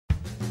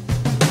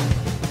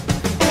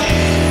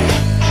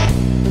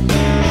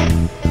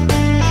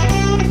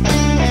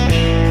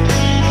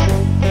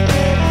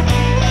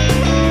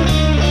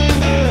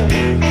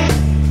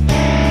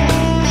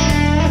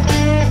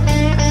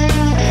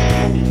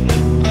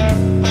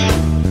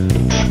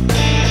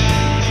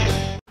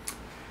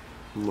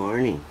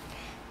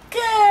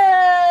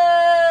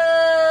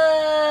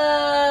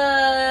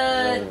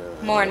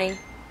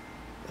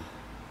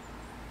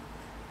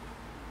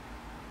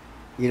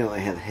You know I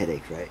have a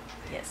headache, right?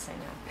 Yes, I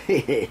know.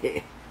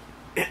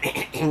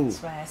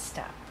 That's why I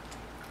stopped.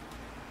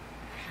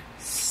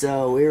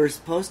 So we were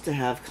supposed to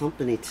have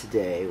company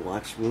today,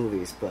 watch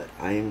movies, but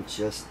I'm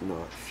just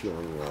not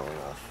feeling well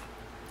enough.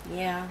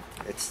 Yeah.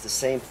 It's the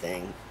same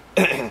thing.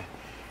 It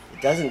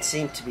doesn't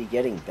seem to be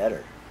getting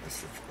better,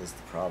 is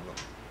the problem.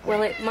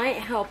 Well, it might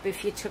help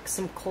if you took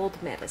some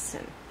cold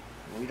medicine.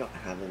 We don't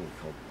have any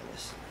cold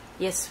medicine.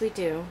 Yes, we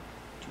do.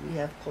 Do we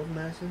have cold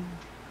medicine?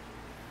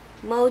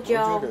 Mojo.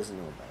 Mojo doesn't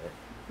know about it.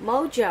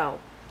 Mojo,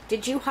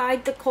 did you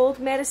hide the cold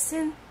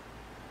medicine?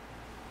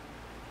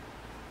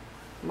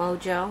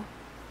 Mojo?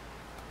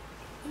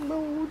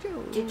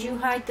 Mojo. Did you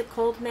hide the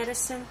cold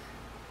medicine?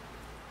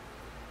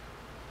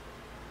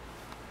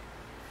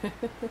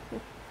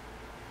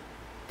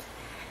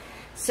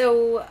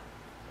 So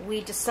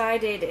we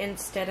decided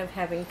instead of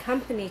having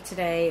company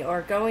today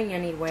or going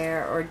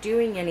anywhere or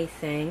doing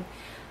anything,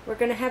 we're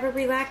going to have a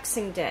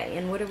relaxing day.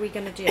 And what are we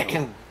going to do?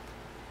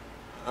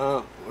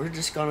 We're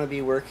just going to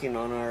be working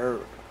on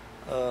our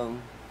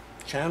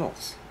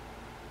channels.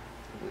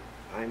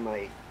 I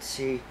might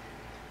see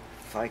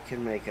if I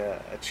can make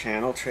a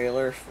channel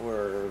trailer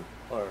for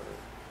our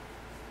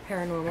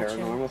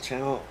paranormal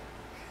channel,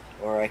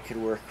 or I could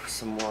work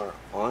some more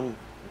on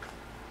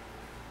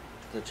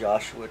the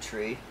Joshua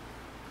Tree.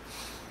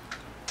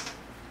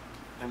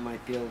 I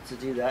might be able to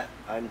do that.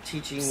 I'm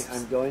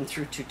going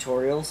through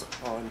tutorials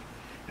on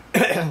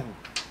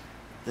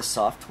the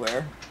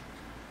software,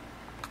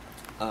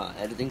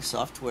 editing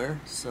software,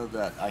 so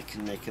that I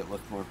can make it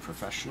look more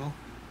professional.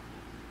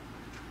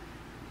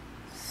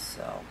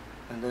 So,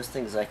 and those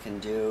things I can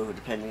do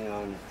depending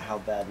on how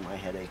bad my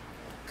headache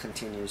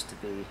continues to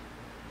be,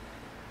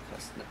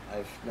 because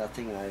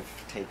nothing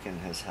I've taken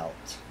has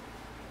helped.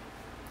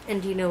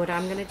 And do you know what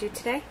I'm going to do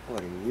today?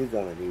 What are you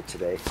going to do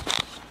today?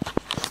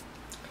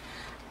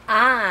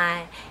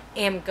 I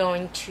am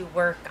going to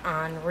work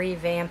on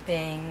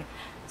revamping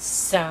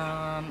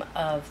some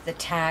of the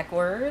tag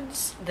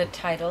words, the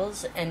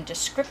titles, and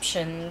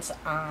descriptions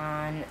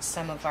on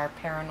some of our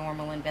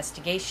paranormal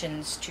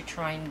investigations to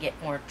try and get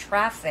more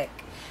traffic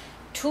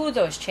to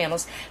those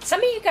channels.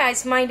 Some of you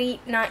guys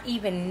might not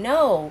even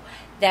know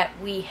that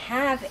we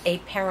have a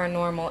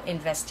paranormal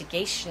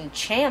investigation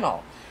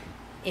channel.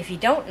 If you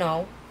don't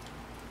know,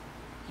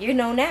 you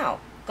know now.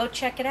 Go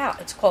check it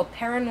out. It's called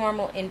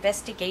Paranormal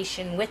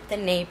Investigation with the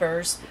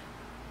Neighbors,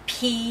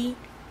 P.I.N.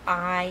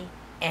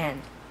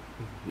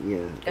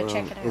 Yeah, Go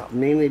check it out. It's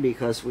mainly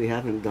because we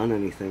haven't done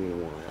anything in a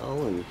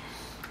while, and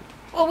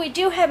well, we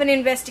do have an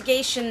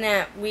investigation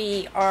that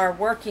we are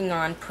working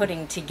on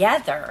putting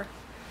together.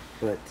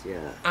 But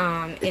yeah,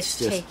 it's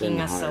just taking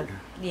been us hard.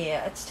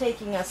 it's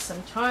taking us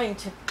some time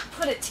to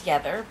put it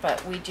together,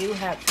 but we do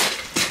have.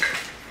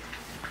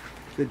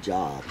 Good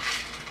job.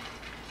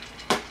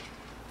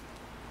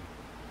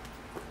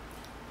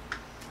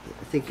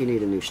 I think you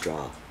need a new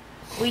straw.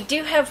 We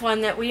do have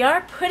one that we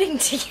are putting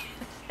together.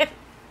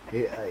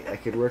 Yeah, I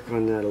could work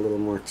on that a little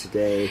more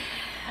today.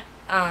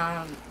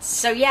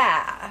 So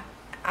yeah,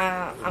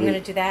 I'm going to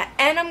do that.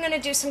 And I'm going to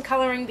do some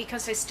coloring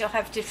because I still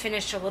have to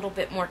finish a little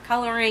bit more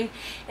coloring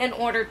in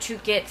order to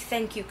get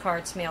thank you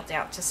cards mailed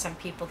out to some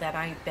people that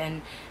I've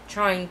been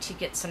trying to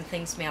get some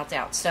things mailed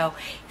out. So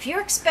if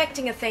you're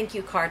expecting a thank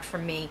you card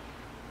from me,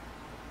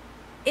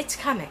 it's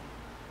coming.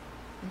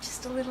 I'm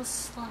just a little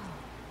slow.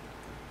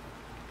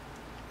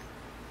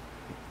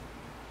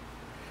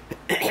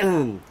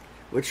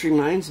 Which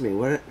reminds me,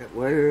 where's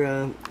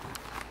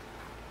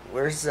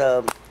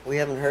we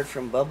haven't heard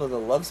from Bubba the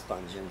Love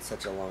Sponge in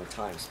such a long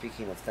time.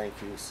 Speaking of thank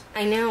yous,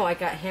 I know I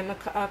got him a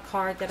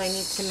card that I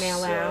need to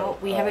mail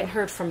out. We haven't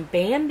heard from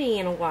Bambi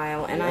in a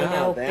while, and I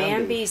know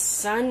Bambi's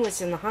son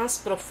was in the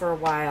hospital for a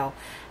while.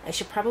 I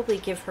should probably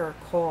give her a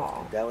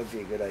call. That would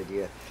be a good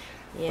idea.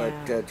 Yeah.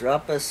 But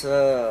drop us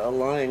a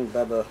line,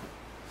 Bubba.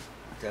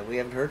 That we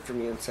haven't heard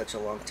from you in such a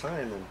long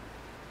time, and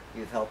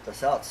you've helped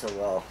us out so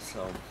well.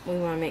 So we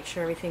want to make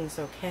sure everything's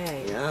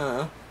okay.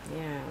 Yeah.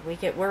 Yeah, we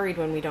get worried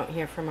when we don't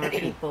hear from our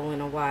people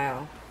in a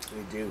while.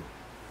 We do.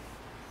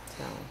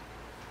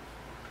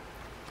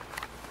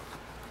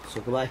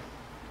 So goodbye.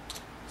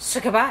 So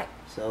goodbye.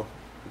 So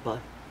goodbye.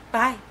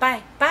 Bye,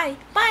 bye, bye,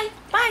 bye,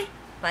 bye,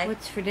 bye.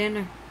 What's for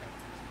dinner?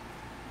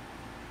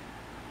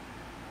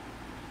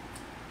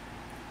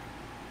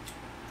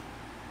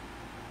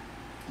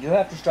 You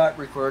have to start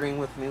recording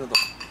with me with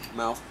a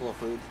mouthful of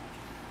food.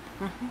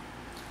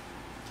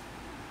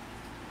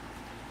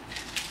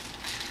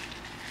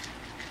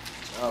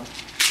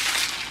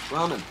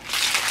 Ramen.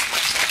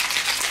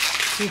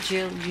 Did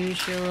you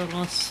use your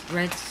little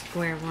red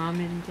square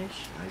ramen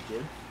dish? I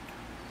did.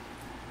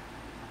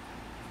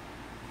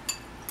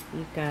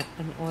 You've got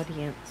an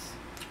audience.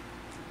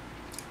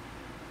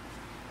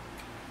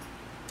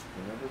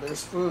 Whenever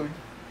there's food.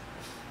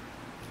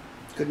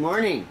 Good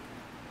morning.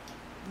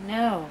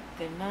 No,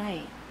 good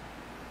night.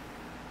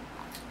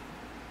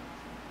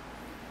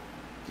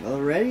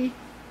 Already?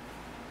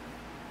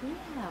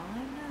 Yeah, I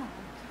know.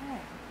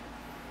 Okay.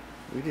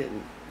 We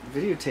didn't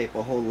videotape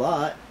a whole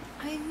lot.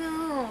 I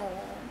know,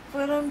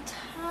 but I'm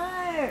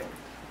tired.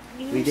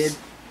 We did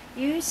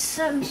Use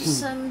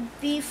some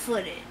B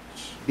footage.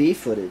 B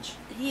footage.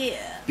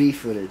 Yeah. B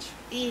footage.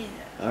 Yeah.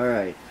 All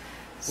right.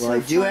 Well, So I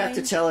do have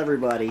to tell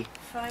everybody.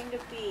 Find a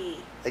bee.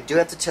 I do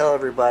have to tell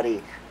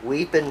everybody.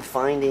 We've been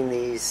finding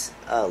these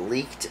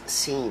leaked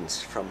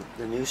scenes from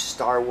the new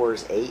Star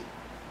Wars 8.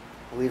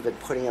 We've been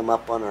putting them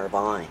up on our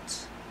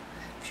vines.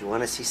 If you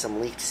want to see some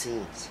leaked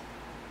scenes.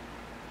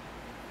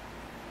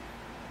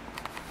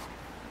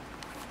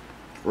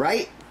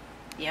 Right?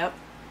 Yep.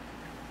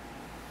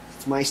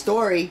 It's my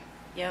story.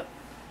 Yep.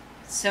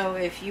 So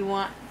if you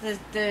want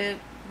the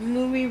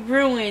movie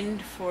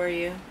ruined for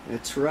you,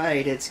 That's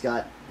right. It's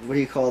got, what do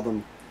you call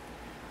them?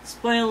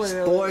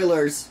 spoiler alert.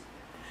 Spoilers.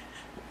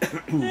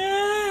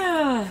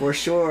 Yeah. For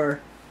sure.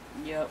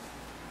 Yep.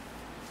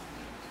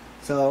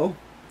 So,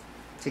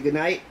 say good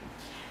night.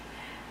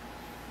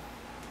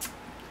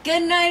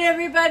 Good night,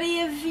 everybody.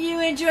 If you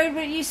enjoyed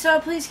what you saw,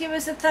 please give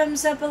us a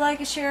thumbs up, a like,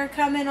 a share, a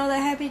comment, all that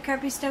happy,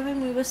 crappy stuff,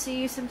 and we will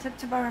see you sometime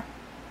tomorrow.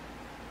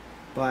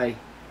 Bye.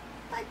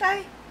 Bye,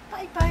 bye.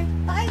 Bye, bye.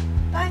 Bye,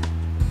 bye.